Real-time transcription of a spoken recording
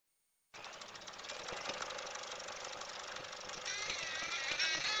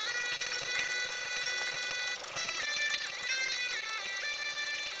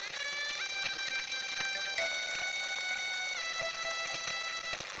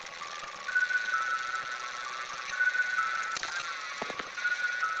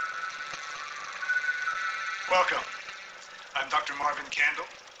Welcome. I'm Dr. Marvin Candle,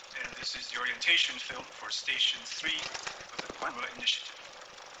 and this is the orientation film for Station 3 of the DHARMA initiative.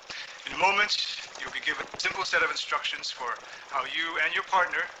 In a moment, you'll be given a simple set of instructions for how you and your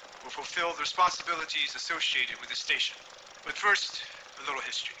partner will fulfill the responsibilities associated with the station. But first, a little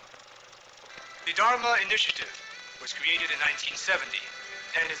history. The DHARMA initiative was created in 1970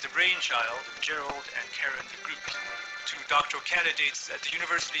 and is the brainchild of Gerald and Karen de Groot, two doctoral candidates at the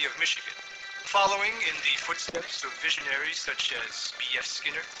University of Michigan. Following in the footsteps of visionaries such as B.F.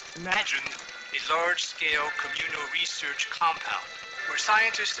 Skinner, imagine a large-scale communal research compound where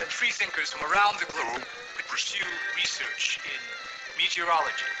scientists and freethinkers from around the globe could pursue research in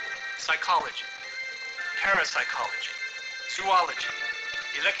meteorology, psychology, parapsychology, zoology,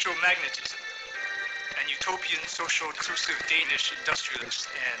 electromagnetism, and utopian social inclusive Danish industrialist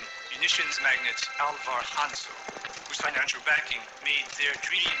and munitions magnate Alvar Hanso, whose financial backing made their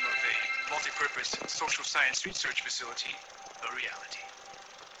dream of a multi-purpose social science research facility a reality.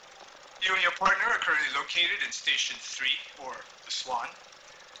 You and your partner are currently located in Station 3, or the Swan,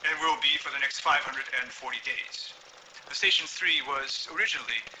 and will be for the next 540 days. The Station 3 was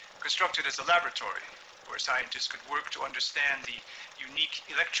originally constructed as a laboratory where scientists could work to understand the unique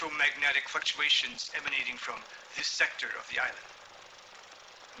electromagnetic fluctuations emanating from this sector of the island.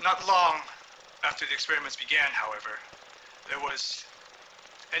 Not long after the experiments began, however, there was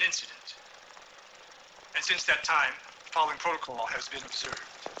an incident. And since that time, the following protocol has been observed.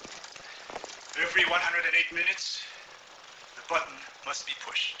 Every 108 minutes, the button must be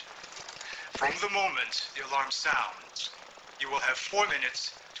pushed. From the moment the alarm sounds, you will have 4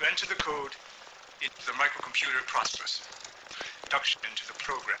 minutes to enter the code into the microcomputer processor, induction into the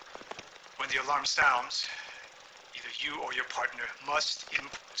program. When the alarm sounds, either you or your partner must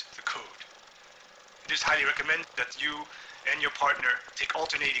input the code. It is highly recommended that you and your partner take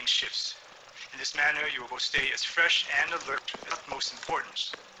alternating shifts. In this manner, you will both stay as fresh and alert with utmost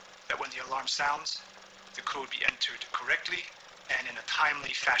importance that when the alarm sounds, the code be entered correctly and in a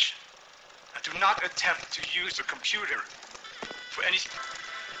timely fashion. Now, do not attempt to use the computer for anything.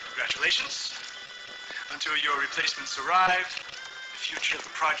 Congratulations. Until your replacements arrive, the future of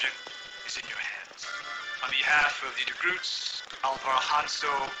the project is in your hands. On behalf of the de Groots, Alvar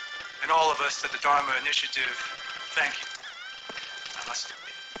Hanso, and all of us at the DHARMA initiative, thank you. Namaste.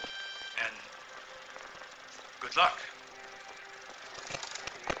 And good luck.